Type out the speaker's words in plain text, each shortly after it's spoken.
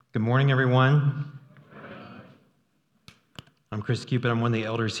Good morning, everyone. I'm Chris Cupid. I'm one of the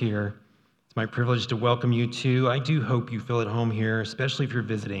elders here. It's my privilege to welcome you too. I do hope you feel at home here, especially if you're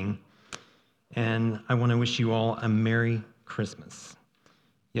visiting. And I want to wish you all a Merry Christmas.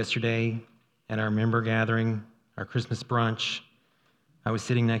 Yesterday, at our member gathering, our Christmas brunch, I was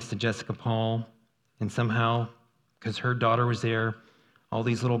sitting next to Jessica Paul, and somehow, because her daughter was there, all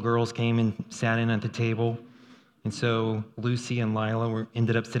these little girls came and sat in at the table. And so Lucy and Lila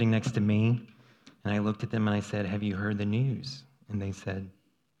ended up sitting next to me. And I looked at them and I said, "Have you heard the news?" And they said,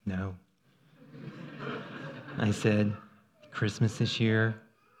 "No." I said, "Christmas this year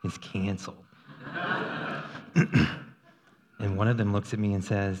is canceled." And one of them looks at me and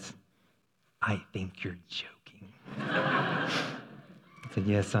says, "I think you're joking." I said,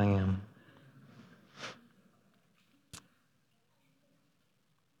 "Yes, I am."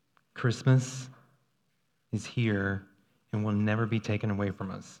 Christmas is here and will never be taken away from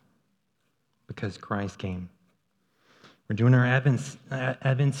us because Christ came. We're doing our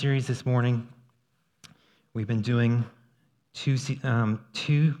Advent series this morning. We've been doing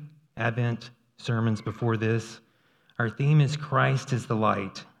two Advent sermons before this. Our theme is Christ is the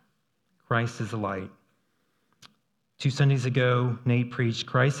light. Christ is the light. 2 Sundays ago, Nate preached,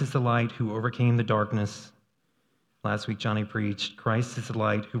 Christ is the light who overcame the darkness. Last week, Johnny preached, Christ is the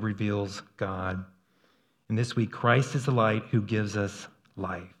light who reveals God. And this week, Christ is the light who gives us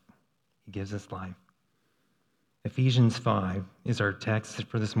life. He gives us life. Ephesians 5 is our text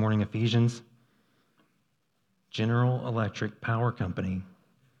for this morning. Ephesians, General Electric Power Company.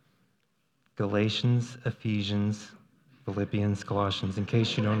 Galatians, Ephesians, Philippians, Colossians, in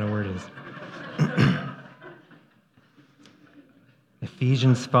case you don't know where it is.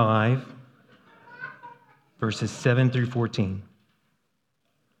 Ephesians 5, verses 7 through 14.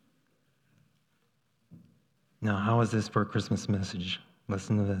 Now, how is this for a Christmas message?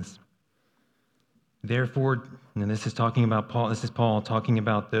 Listen to this. Therefore, and this is Paul talking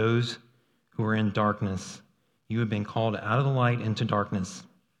about those who are in darkness. You have been called out of the light into darkness.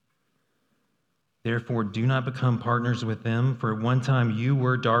 Therefore, do not become partners with them, for at one time you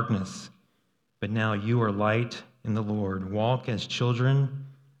were darkness, but now you are light in the Lord. Walk as children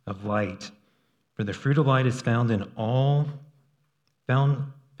of light. For the fruit of light is found in all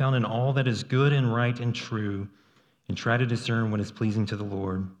that is good and right and true, and try to discern what is pleasing to the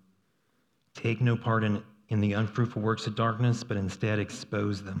Lord. Take no part in the unfruitful works of darkness, but instead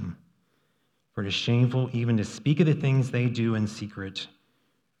expose them. For it is shameful even to speak of the things they do in secret.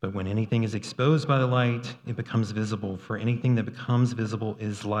 But when anything is exposed by the light, it becomes visible. For anything that becomes visible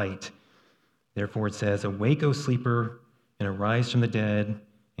is light. Therefore it says, "Awake, O sleeper, and arise from the dead,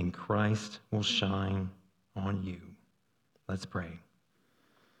 and Christ will shine on you." Let's pray.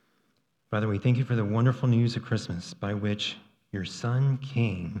 Father, we thank you for the wonderful news of Christmas by which your Son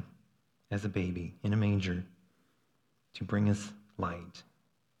came as a baby in a manger to bring us light.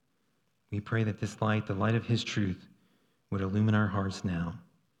 We pray that this light, the light of his truth, would illumine our hearts now,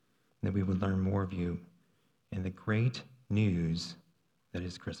 that we would learn more of you and the great news that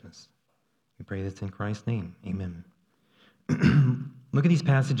is Christmas. We pray this in Christ's name. Amen. Look at these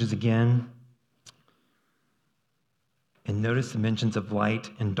passages again and notice the mentions of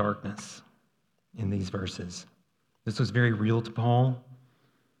light and darkness in these verses. This was very real to Paul.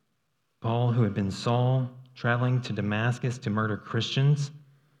 Paul, who had been Saul, traveling to Damascus to murder Christians,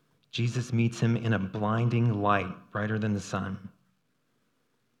 Jesus meets him in a blinding light, brighter than the sun.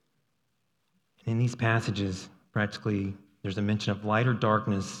 And in these passages, practically, there's a mention of light or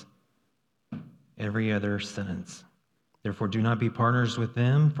darkness every other sentence. Therefore, do not be partners with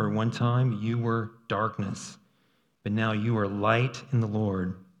them, for one time you were darkness, but now you are light in the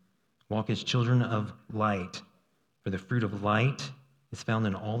Lord. Walk as children of light, for the fruit of light is found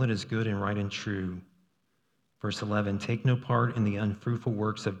in all that is good and right and true. Verse 11, take no part in the unfruitful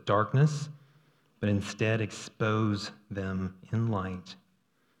works of darkness, but instead expose them in light.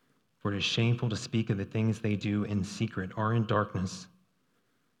 For it is shameful to speak of the things they do in secret or in darkness.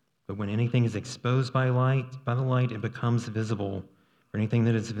 But when anything is exposed by the light, it becomes visible. For anything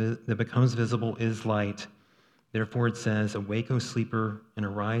that becomes visible is light. Therefore it says, "Awake, O sleeper, and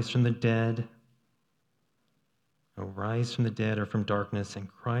arise from the dead." Arise from the dead or from darkness,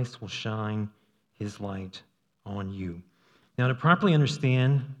 and Christ will shine his light on you. Now, to properly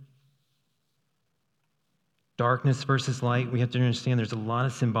understand darkness versus light, we have to understand there's a lot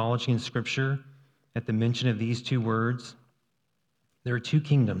of symbology in Scripture at the mention of these two words. There are two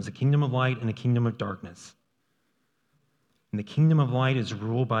kingdoms, a kingdom of light and a kingdom of darkness. And the kingdom of light is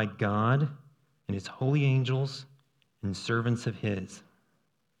ruled by God and his holy angels and servants of his,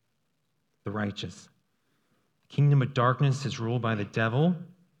 the righteous. The kingdom of darkness is ruled by the devil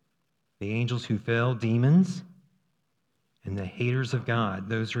The angels who fell, demons, and the haters of God,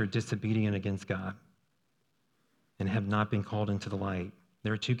 those who are disobedient against God and have not been called into the light.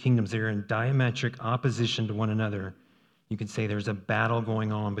 There are two kingdoms. They're in diametric opposition to one another. You could say there's a battle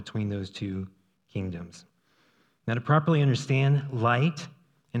going on between those two kingdoms. Now, to properly understand light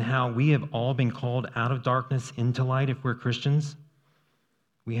and how we have all been called out of darkness into light if we're Christians,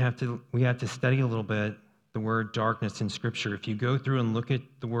 we have to study a little bit the word darkness in Scripture. If you go through and look at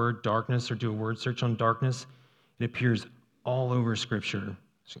the word darkness or do a word search on darkness, it appears all over Scripture.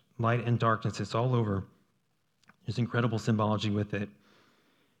 Light and darkness, it's all over. There's incredible symbology with it.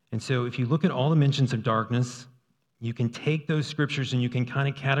 And so if you look at all the mentions of darkness, you can take those scriptures and you can kind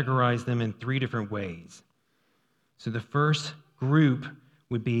of categorize them in three different ways. So the first group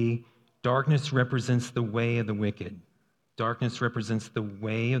would be darkness represents the way of the wicked. Darkness represents the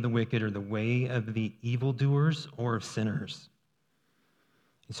way of the wicked or the way of the evildoers or of sinners.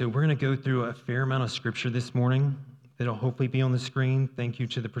 And so we're going to go through a fair amount of scripture this morning that'll hopefully be on the screen. Thank you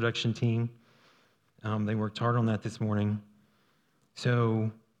to the production team. They worked hard on that this morning.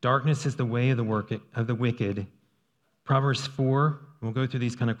 So darkness is the way of the wicked. Proverbs 4, we'll go through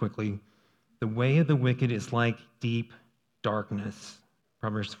these kind of quickly. The way of the wicked is like deep darkness.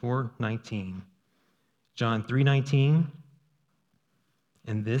 Proverbs 4:19. John 3:19.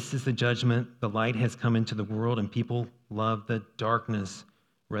 And this is the judgment. The light has come into the world, and people love the darkness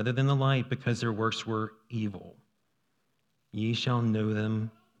rather than the light because their works were evil. Ye shall know them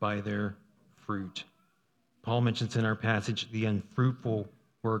by their fruit. Paul mentions in our passage, the unfruitful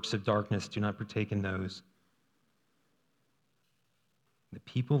works of darkness, do not partake in those. The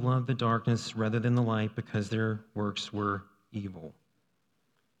people love the darkness rather than the light because their works were evil.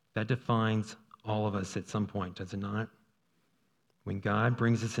 That defines all of us at some point, does it not? When God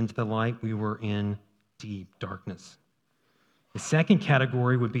brings us into the light, we were in deep darkness. The second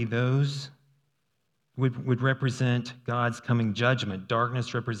category would be those would represent God's coming judgment.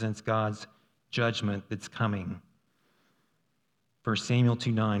 Darkness represents God's judgment that's coming. 1 Samuel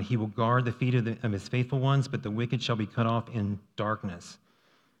 2:9, he will guard the feet of his faithful ones, but the wicked shall be cut off in darkness.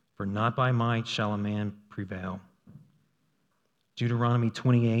 For not by might shall a man prevail. Deuteronomy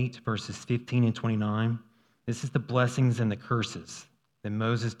 28, verses 15 and 29. This is the blessings and the curses that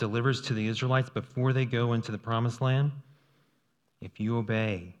Moses delivers to the Israelites before they go into the promised land. If you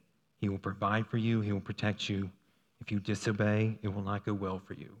obey, he will provide for you, he will protect you. If you disobey, it will not go well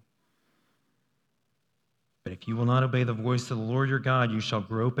for you. But if you will not obey the voice of the Lord your God, you shall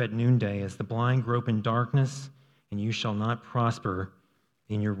grope at noonday as the blind grope in darkness, and you shall not prosper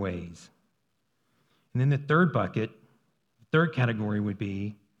in your ways. And then the third bucket, the third category would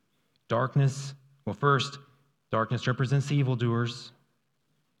be darkness. Well, first, darkness represents the evildoers.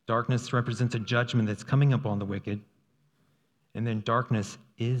 Darkness represents a judgment that's coming upon the wicked. And then darkness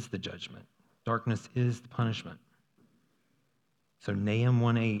is the judgment. Darkness is the punishment. So Nahum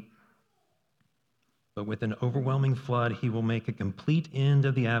 1:8. But with an overwhelming flood, he will make a complete end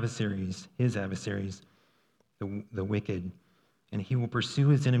of the adversaries, his adversaries, the wicked, and he will pursue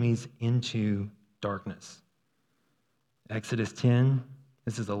his enemies into darkness. Exodus 10,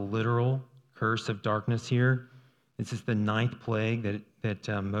 this is a literal curse of darkness here. This is the 9th plague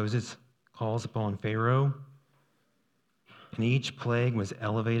that Moses calls upon Pharaoh. And each plague was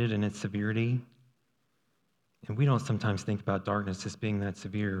elevated in its severity. And we don't sometimes think about darkness as being that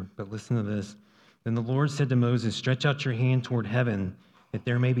severe, but listen to this. Then the Lord said to Moses, stretch out your hand toward heaven, that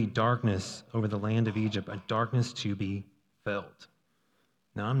there may be darkness over the land of Egypt, a darkness to be felt.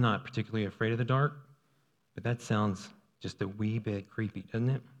 Now, I'm not particularly afraid of the dark, but that sounds just a wee bit creepy, doesn't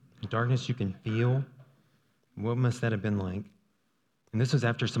it? The darkness you can feel. What must that have been like? And this was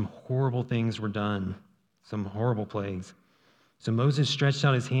after some horrible things were done, some horrible plagues. So Moses stretched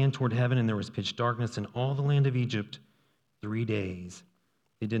out his hand toward heaven, and there was pitch darkness in all the land of Egypt 3 days.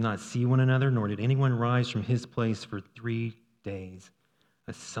 They did not see one another, nor did anyone rise from his place for 3 days.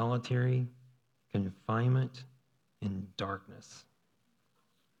 A solitary confinement in darkness.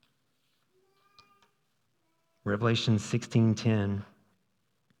 Revelation 16:10.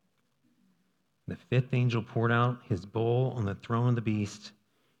 The fifth angel poured out his bowl on the throne of the beast,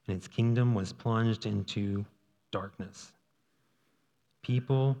 and its kingdom was plunged into darkness.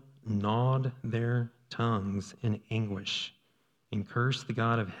 People gnawed their tongues in anguish and cursed the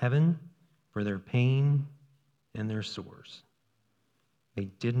God of heaven for their pain and their sores. They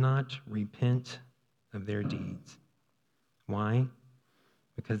did not repent of their deeds. Why?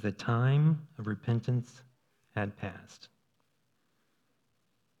 Because the time of repentance had passed.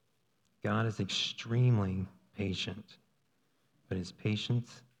 God is extremely patient, but his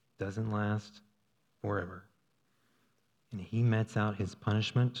patience doesn't last forever. And he metes out his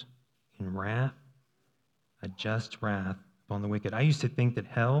punishment and wrath, a just wrath upon the wicked. I used to think that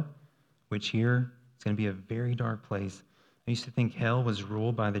hell, which here is going to be a very dark place, I used to think hell was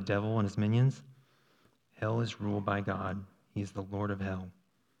ruled by the devil and his minions. Hell is ruled by God. He is the Lord of hell.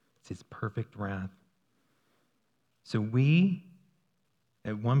 It's his perfect wrath. So we,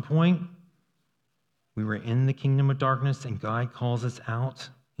 at one point, we were in the kingdom of darkness, and God calls us out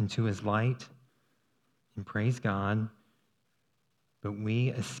into his light, and praise God. But we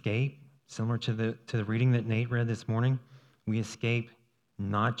escape, similar to the reading that Nate read this morning, we escape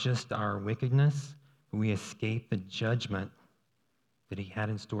not just our wickedness, but we escape the judgment that he had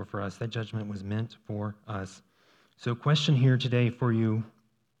in store for us. That judgment was meant for us. So question here today for you: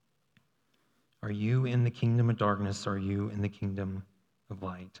 are you in the kingdom of darkness? Or are you in the kingdom of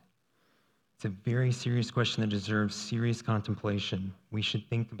light? It's a very serious question that deserves serious contemplation. We should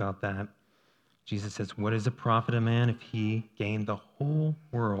think about that. Jesus says, what is a profit a man if he gained the whole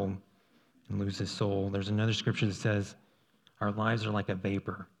world and lose his soul? There's another scripture that says, our lives are like a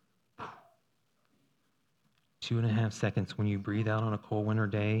vapor. 2.5 seconds when you breathe out on a cold winter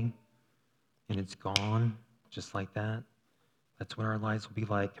day and it's gone, just like that. That's what our lives will be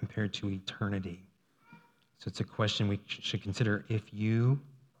like compared to eternity. So it's a question we should consider. If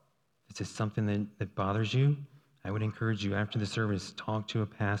this is something that bothers you, I would encourage you after the service, talk to a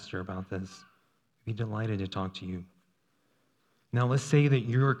pastor about this. Be delighted to talk to you. Now let's say that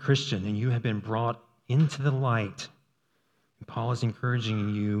you're a Christian and you have been brought into the light. And Paul is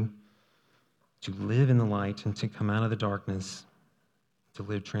encouraging you to live in the light and to come out of the darkness, to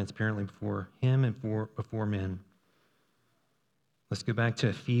live transparently before him and before men. Let's go back to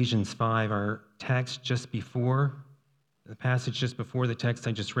Ephesians 5, our text just before, the passage just before the text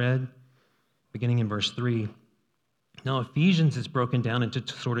I just read, beginning in verse 3. Now, Ephesians is broken down into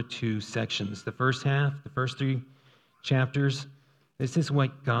sort of two sections. The first half, the first 3 chapters, this is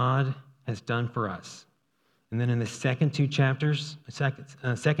what God has done for us. And then in the second 2 chapters,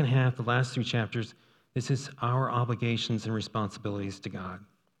 second half, the last 3 chapters, this is our obligations and responsibilities to God.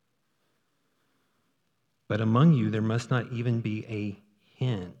 But among you, there must not even be a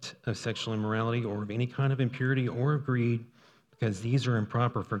hint of sexual immorality or of any kind of impurity or of greed, because these are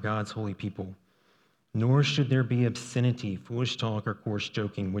improper for God's holy people. Nor should there be obscenity, foolish talk, or coarse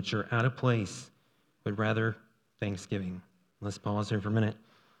joking, which are out of place, but rather thanksgiving. Let's pause here for a minute.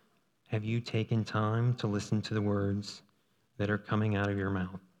 Have you taken time to listen to the words that are coming out of your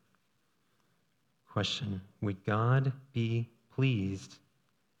mouth? Question: would God be pleased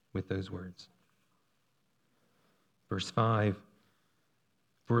with those words? Verse 5,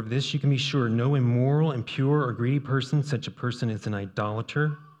 for of this you can be sure, no immoral, impure, or greedy person, such a person is an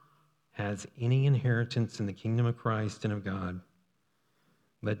idolater, has any inheritance in the kingdom of Christ and of God.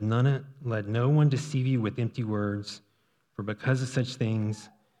 Let no one deceive you with empty words, for because of such things,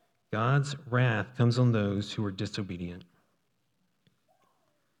 God's wrath comes on those who are disobedient.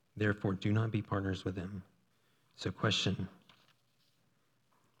 Therefore, do not be partners with them. So question,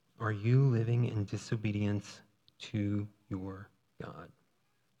 are you living in disobedience to your God?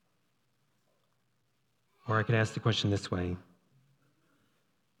 Or I could ask the question this way: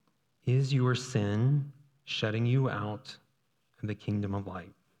 is your sin shutting you out of the kingdom of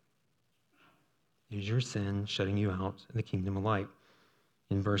light? Is your sin shutting you out of the kingdom of light?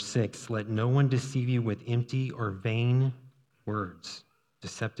 In verse 6, let no one deceive you with empty or vain words,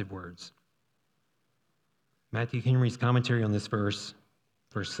 deceptive words. Matthew Henry's commentary on this verse,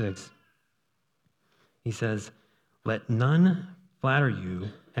 verse 6, he says, let none flatter you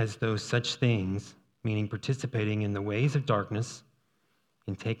as though such things, meaning participating in the ways of darkness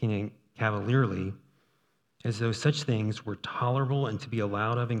and taking it cavalierly, as though such things were tolerable and to be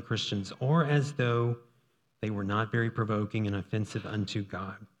allowed of in Christians, or as though they were not very provoking and offensive unto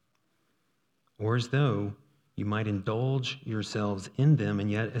God, or as though you might indulge yourselves in them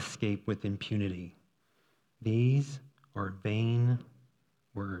and yet escape with impunity. These are vain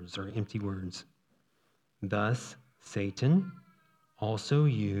words, or empty words. Thus, Satan also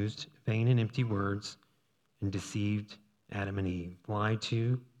used vain and empty words and deceived Adam and Eve, lied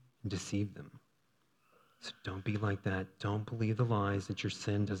to and deceived them. So don't be like that. Don't believe the lies that your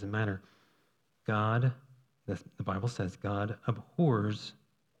sin doesn't matter. God, the Bible says, God abhors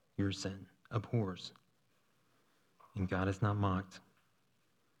your sin, abhors. And God is not mocked.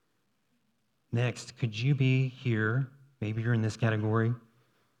 Next, could you be here? Maybe you're in this category.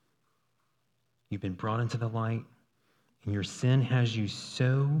 You've been brought into the light, and your sin has you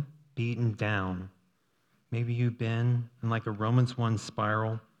so beaten down. Maybe you've been in like a Romans 1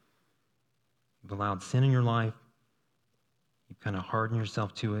 spiral. You've allowed sin in your life. You've kind of hardened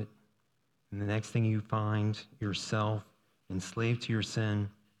yourself to it. And the next thing you find yourself enslaved to your sin.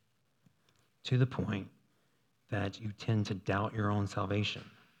 to the point that you tend to doubt your own salvation.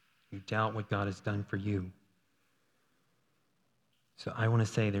 You doubt what God has done for you. So I want to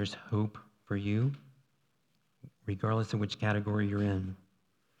say there's hope for you, regardless of which category you're in.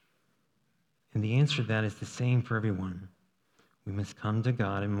 And the answer to that is the same for everyone. We must come to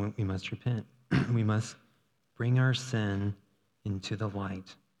God and we must repent. We must bring our sin into the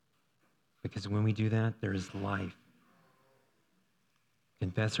light. Because when we do that, there is life.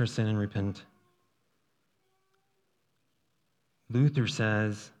 Confess our sin and repent. Luther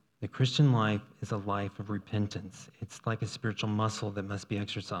says the Christian life is a life of repentance. It's like a spiritual muscle that must be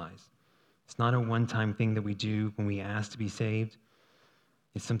exercised. It's not a one-time thing that we do when we ask to be saved.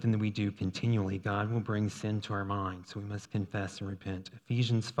 It's something that we do continually. God will bring sin to our mind, so we must confess and repent.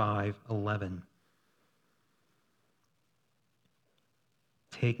 Ephesians 5:11.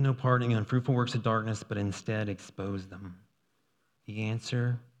 Take no part in the unfruitful works of darkness, but instead expose them. The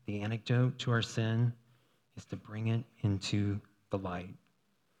answer, the antidote to our sin, is to bring it into the light.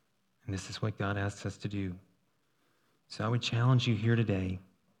 And this is what God asks us to do. So I would challenge you here today.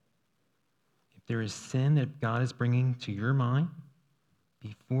 If there is sin that God is bringing to your mind,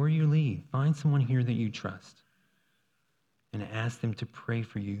 before you leave, find someone here that you trust and ask them to pray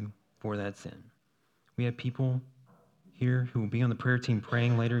for you for that sin. We have people here who will be on the prayer team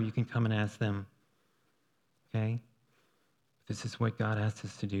praying later. You can come and ask them. Okay? This is what God asks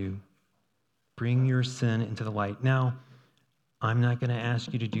us to do. Bring your sin into the light. Now, I'm not going to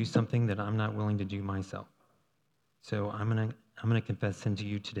ask you to do something that I'm not willing to do myself. So I'm going to confess sin to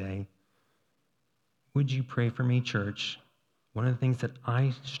you today. Would you pray for me, church? One of the things that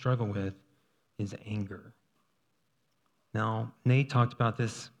I struggle with is anger. Now, Nate talked about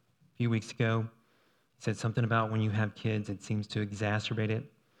this a few weeks ago. He said something about when you have kids, it seems to exacerbate it.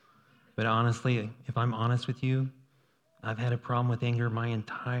 But honestly, if I'm honest with you, I've had a problem with anger my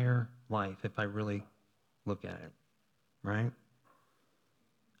entire life, if I really look at it, right?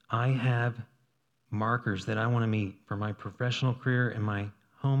 I have markers that I want to meet for my professional career and my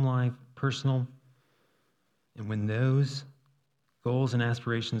home life, personal. And when those goals and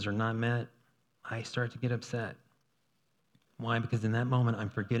aspirations are not met, I start to get upset. Why? Because in that moment, I'm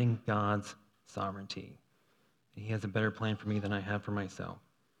forgetting God's sovereignty. He has a better plan for me than I have for myself.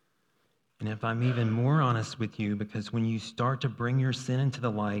 And if I'm even more honest with you, because when you start to bring your sin into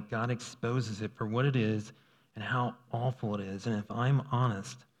the light, God exposes it for what it is and how awful it is. And if I'm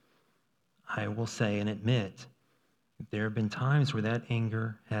honest, I will say and admit that there have been times where that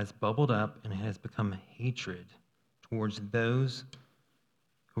anger has bubbled up and has become hatred towards those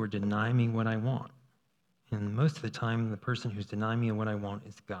who are denying me what I want. And most of the time, the person who's denying me what I want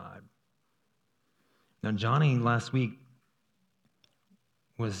is God. Now, Johnny last week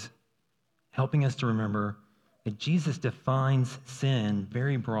was helping us to remember that Jesus defines sin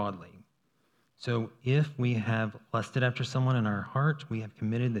very broadly. So if we have lusted after someone in our heart, we have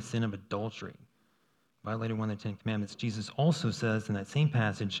committed the sin of adultery, violated one of the 10 Commandments. Jesus also says in that same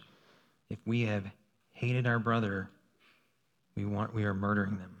passage, if we have hated our brother, we are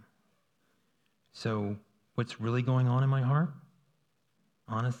murdering them. So what's really going on in my heart?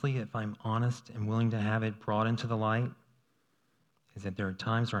 Honestly, if I'm honest and willing to have it brought into the light, is that there are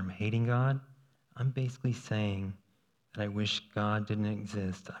times where I'm hating God. I'm basically saying that I wish God didn't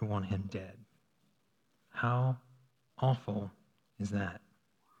exist. I want him dead. How awful is that?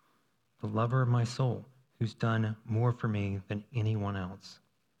 The lover of my soul, who's done more for me than anyone else.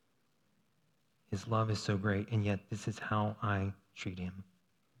 His love is so great, and yet this is how I treat him.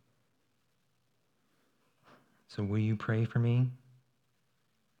 So will you pray for me?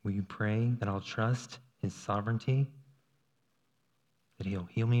 Will you pray that I'll trust his sovereignty? That he'll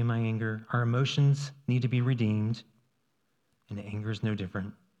heal me in my anger? Our emotions need to be redeemed, and anger is no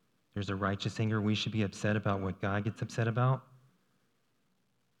different. There's a righteous anger. We should be upset about what God gets upset about,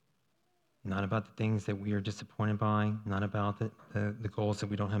 not about the things that we are disappointed by, not about the goals that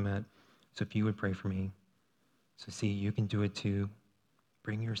we don't have met. So if you would pray for me. So see, you can do it too.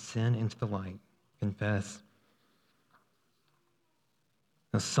 Bring your sin into the light. Confess.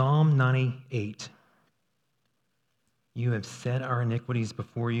 Now, Psalm 98. You have set our iniquities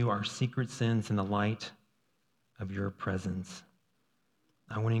before you, our secret sins in the light of your presence.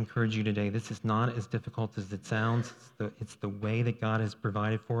 I want to encourage you today. This is not as difficult as it sounds. It's the way that God has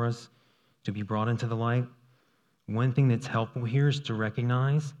provided for us to be brought into the light. One thing that's helpful here is to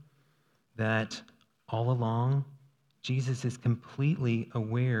recognize that all along, Jesus is completely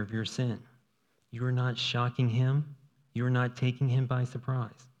aware of your sin. You are not shocking him. You are not taking him by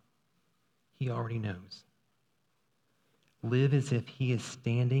surprise. He already knows. Live as if he is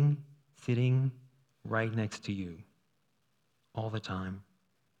sitting right next to you all the time.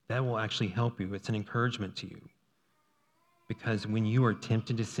 That will actually help you. It's an encouragement to you. Because when you are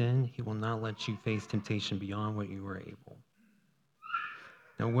tempted to sin, he will not let you face temptation beyond what you are able.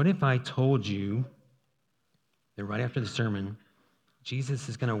 Now, what if I told you that right after the sermon, Jesus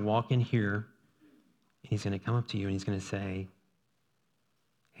is going to walk in here, and he's going to come up to you, and he's going to say,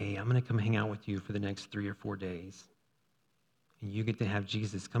 hey, I'm going to come hang out with you for the next 3 or 4 days. And you get to have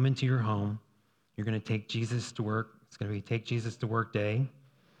Jesus come into your home. You're going to take Jesus to work. It's going to be take Jesus to work day.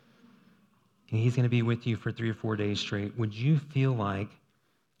 And he's going to be with you for 3 or 4 days straight. Would you feel like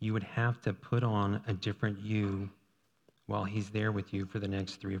you would have to put on a different you while he's there with you for the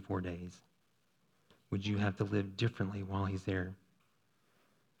next 3 or 4 days? Would you have to live differently while he's there?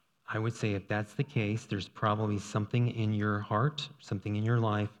 I would say if that's the case, there's probably something in your heart, something in your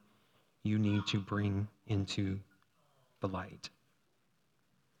life you need to bring into the light.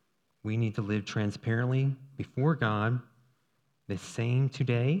 We need to live transparently before God, the same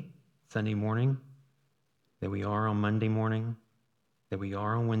today, Sunday morning, that we are on Monday morning, that we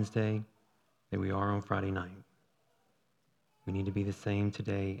are on Wednesday, that we are on Friday night. We need to be the same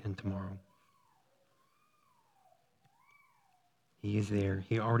today and tomorrow. He is there.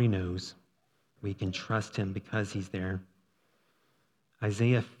 He already knows. We can trust him because he's there.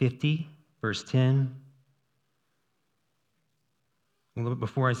 Isaiah 50, verse 10. A little bit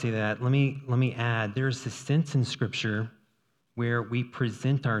before I say that, let me add, there's this sense in Scripture where we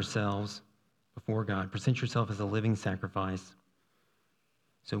present ourselves before God. Present yourself as a living sacrifice.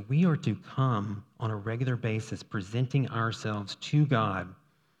 So we are to come on a regular basis, presenting ourselves to God.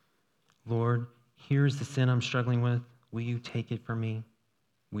 Lord, here's the sin I'm struggling with. Will you take it from me?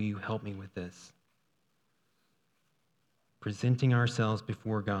 Will you help me with this? Presenting ourselves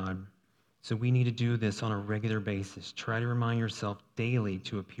before God. So we need to do this on a regular basis. Try to remind yourself daily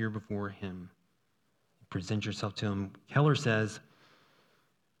to appear before him. Present yourself to him. Keller says,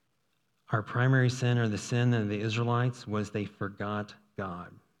 our primary sin, or the sin of the Israelites, was they forgot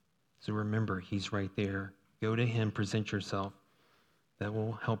God. So remember, he's right there. Go to him, present yourself. That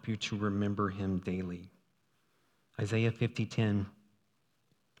will help you to remember him daily. Isaiah 50:10.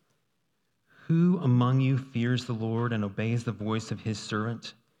 Who among you fears the Lord and obeys the voice of his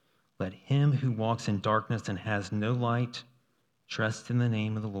servant? Let him who walks in darkness and has no light trust in the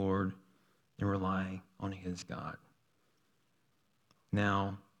name of the Lord and rely on his God.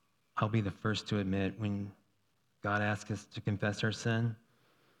 Now, I'll be the first to admit, when God asks us to confess our sin,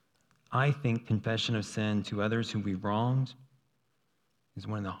 I think confession of sin to others who we wronged is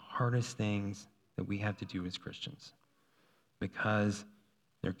one of the hardest things that we have to do as Christians. Because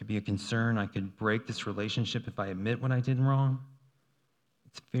there could be a concern I could break this relationship if I admit what I did wrong.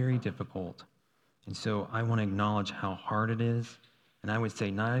 It's very difficult. And so I want to acknowledge how hard it is. And I would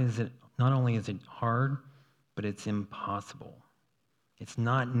say not only is it hard, but it's impossible. It's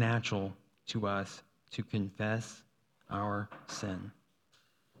not natural to us to confess our sin.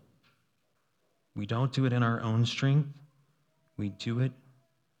 We don't do it in our own strength. We do it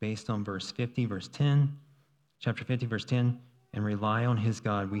based on verse 50, verse 10, chapter 50, verse 10, and rely on his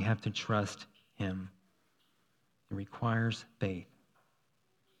God. We have to trust him. It requires faith.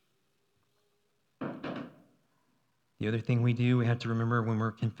 The other thing we do, we have to remember when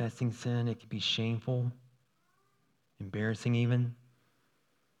we're confessing sin, it can be shameful, embarrassing even.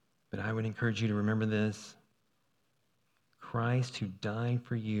 But I would encourage you to remember this. Christ, who died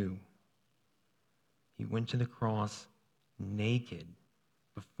for you, he went to the cross naked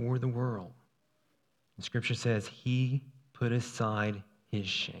before the world. And Scripture says he put aside his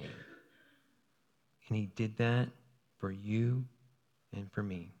shame. And he did that for you and for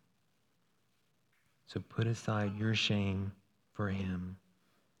me. So put aside your shame for him.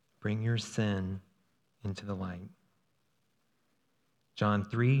 Bring your sin into the light. John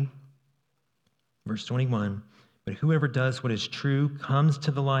 3, verse 21, but whoever does what is true comes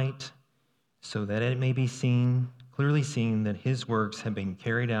to the light, so that it may be seen, clearly seen, that his works have been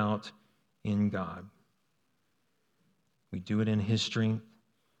carried out in God. We do it in his strength.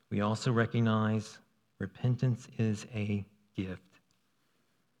 We also recognize repentance is a gift,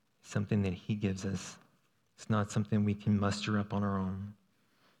 something that he gives us. It's not something we can muster up on our own.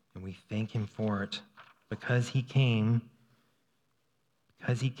 And we thank him for it because he came,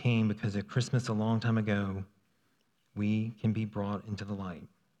 because of Christmas a long time ago, we can be brought into the light.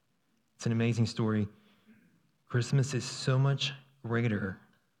 It's an amazing story. Christmas is so much greater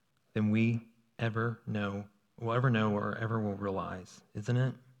than we will ever know or ever will realize, isn't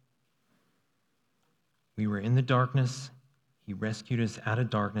it? We were in the darkness. He rescued us out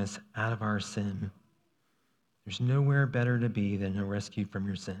of darkness, out of our sin. There's nowhere better to be than a rescue from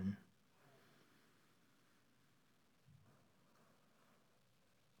your sin.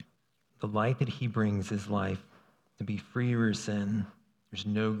 The light that he brings is life, to be free of your sin. There's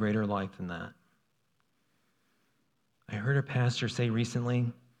no greater life than that. I heard a pastor say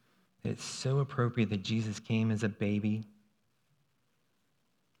recently that it's so appropriate that Jesus came as a baby.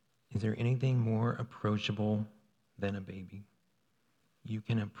 Is there anything more approachable than a baby? You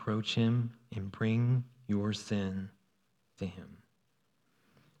can approach him and bring your sin to him.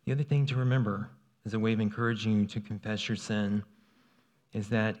 The other thing to remember, as a way of encouraging you to confess your sin, is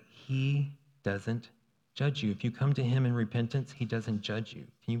that he doesn't judge you. If you come to him in repentance, he doesn't judge you.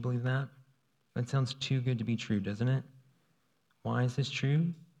 Can you believe that? That sounds too good to be true, doesn't it? Why is this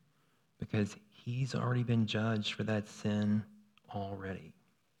true? Because he's already been judged for that sin already.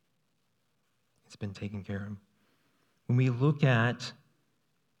 It's been taken care of. When we look at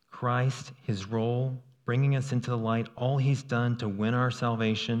Christ, his role, bringing us into the light, all he's done to win our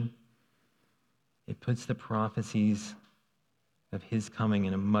salvation, it puts the prophecies of his coming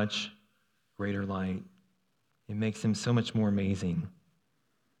in a much greater light. It makes him so much more amazing.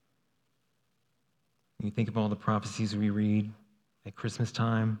 When you think of all the prophecies we read at Christmas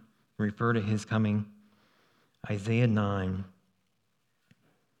time, refer to his coming. Isaiah 9,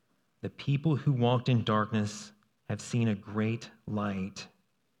 the people who walked in darkness have seen a great light.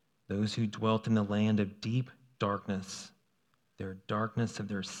 Those who dwelt in the land of deep darkness, their darkness of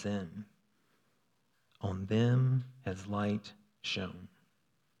their sin, on them has light shone.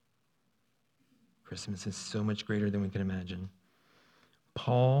 Christmas is so much greater than we can imagine.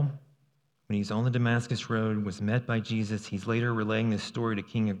 Paul, when he's on the Damascus Road, was met by Jesus. He's later relaying this story to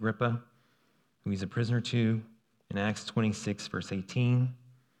King Agrippa, who he's a prisoner to, in Acts 26, verse 18.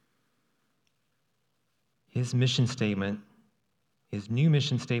 His mission statement, his new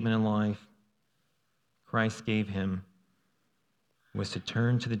mission statement in life, Christ gave him, was to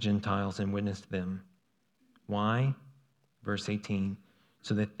turn to the Gentiles and witness to them. Why? Verse 18,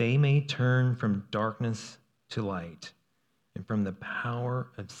 so that they may turn from darkness to light and from the power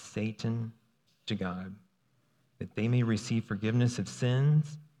of Satan to God, that they may receive forgiveness of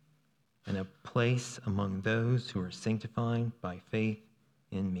sins and a place among those who are sanctified by faith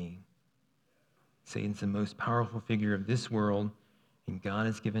in me. Satan's the most powerful figure of this world, and God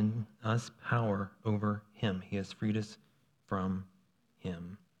has given us power over him. He has freed us from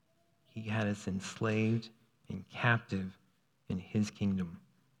him. He had us enslaved and captive in his kingdom,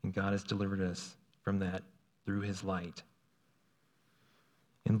 and God has delivered us from that through his light.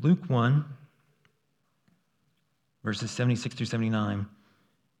 In Luke 1, verses 76 through 79,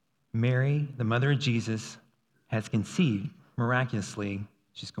 Mary, the mother of Jesus, has conceived miraculously.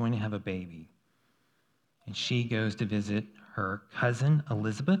 She's going to have a baby. And she goes to visit her cousin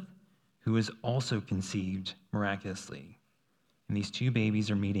Elizabeth, who is also conceived miraculously. And these two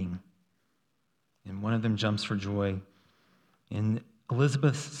babies are meeting. And one of them jumps for joy. And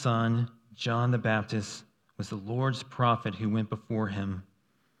Elizabeth's son, John the Baptist, was the Lord's prophet who went before him.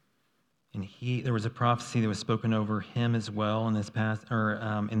 And there was a prophecy that was spoken over him as well in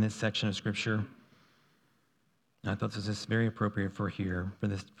in this section of Scripture. And I thought this was very appropriate for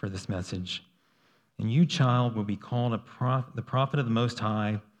this message. And you, child, will be called the prophet of the Most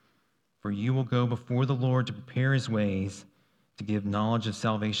High, for you will go before the Lord to prepare his ways, to give knowledge of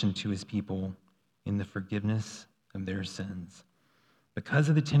salvation to his people in the forgiveness of their sins. Because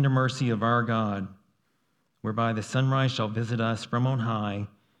of the tender mercy of our God, whereby the sunrise shall visit us from on high,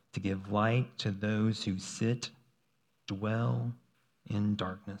 to give light to those who dwell in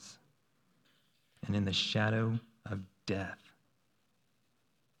darkness and in the shadow of death.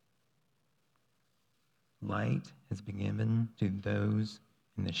 Light has been given to those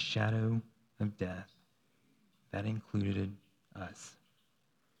in the shadow of death. That included us.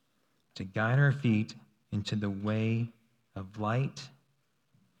 To guide our feet into the way of light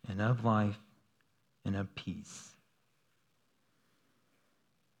and of life and of peace.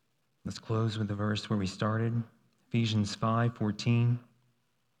 Let's close with the verse where we started, Ephesians 5:14.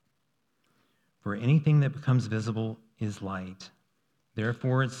 For anything that becomes visible is light.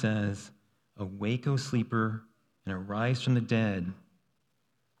 Therefore it says, awake, O sleeper, and arise from the dead,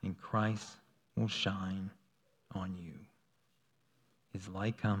 and Christ will shine on you. His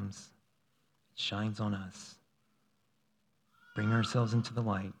light comes, it shines on us. Bring ourselves into the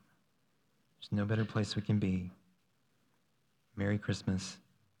light. There's no better place we can be. Merry Christmas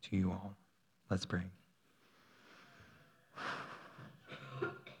to you all. Let's pray.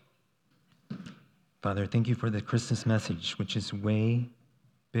 Father, thank you for the Christmas message, which is way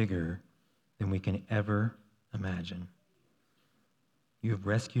bigger than we can ever imagine. You have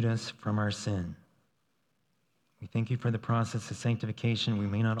rescued us from our sin. We thank you for the process of sanctification. We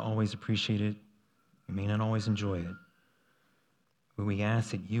may not always appreciate it. We may not always enjoy it. But we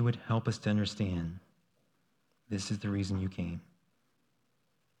ask that you would help us to understand this is the reason you came.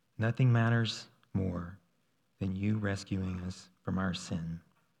 Nothing matters more than you rescuing us from our sin.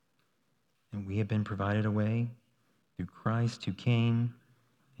 And we have been provided a way through Christ who came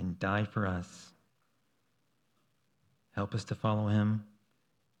and died for us. Help us to follow him.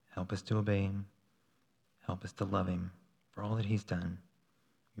 Help us to obey him. Help us to love him for all that he's done.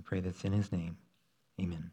 We pray that's in his name. Amen.